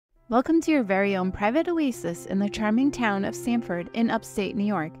Welcome to your very own private oasis in the charming town of Stamford in upstate New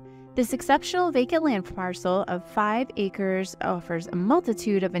York. This exceptional vacant land parcel of 5 acres offers a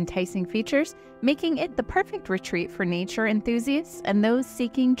multitude of enticing features, making it the perfect retreat for nature enthusiasts and those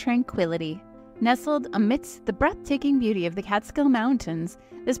seeking tranquility. Nestled amidst the breathtaking beauty of the Catskill Mountains,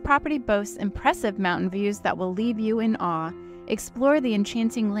 this property boasts impressive mountain views that will leave you in awe. Explore the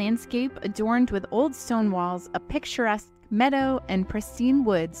enchanting landscape adorned with old stone walls, a picturesque meadow, and pristine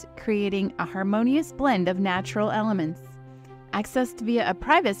woods, creating a harmonious blend of natural elements. Accessed via a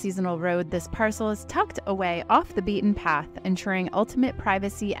private seasonal road, this parcel is tucked away off the beaten path, ensuring ultimate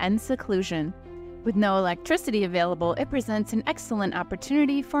privacy and seclusion. With no electricity available, it presents an excellent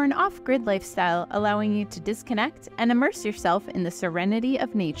opportunity for an off-grid lifestyle, allowing you to disconnect and immerse yourself in the serenity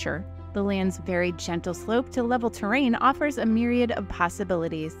of nature. The land's very gentle slope to level terrain offers a myriad of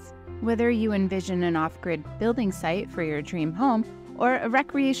possibilities. Whether you envision an off-grid building site for your dream home or a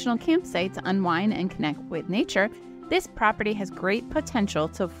recreational campsite to unwind and connect with nature, this property has great potential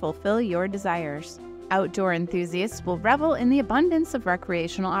to fulfill your desires. Outdoor enthusiasts will revel in the abundance of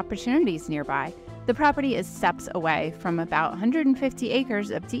recreational opportunities nearby. The property is steps away from about 150 acres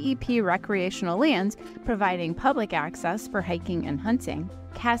of DEP recreational lands, providing public access for hiking and hunting.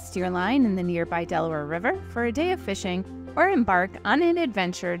 Cast your line in the nearby Delaware River for a day of fishing, or embark on an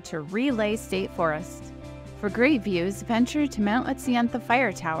adventure to Relay State Forest. For great views, venture to Mount Atziantha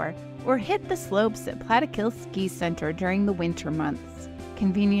Fire Tower or hit the slopes at Plattekill Ski Center during the winter months.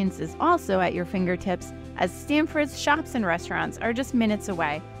 Convenience is also at your fingertips, as Stamford's shops and restaurants are just minutes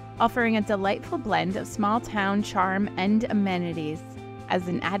away, offering a delightful blend of small-town charm and amenities. As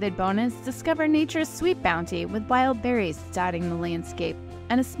an added bonus, discover nature's sweet bounty with wild berries dotting the landscape,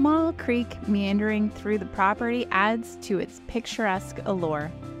 and a small creek meandering through the property adds to its picturesque allure.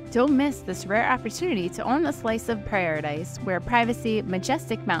 Don't miss this rare opportunity to own a slice of paradise where privacy,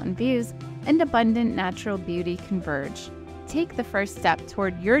 majestic mountain views, and abundant natural beauty converge. Take the first step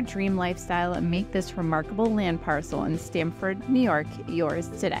toward your dream lifestyle and make this remarkable land parcel in Stamford, New York, yours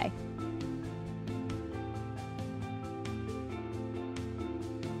today.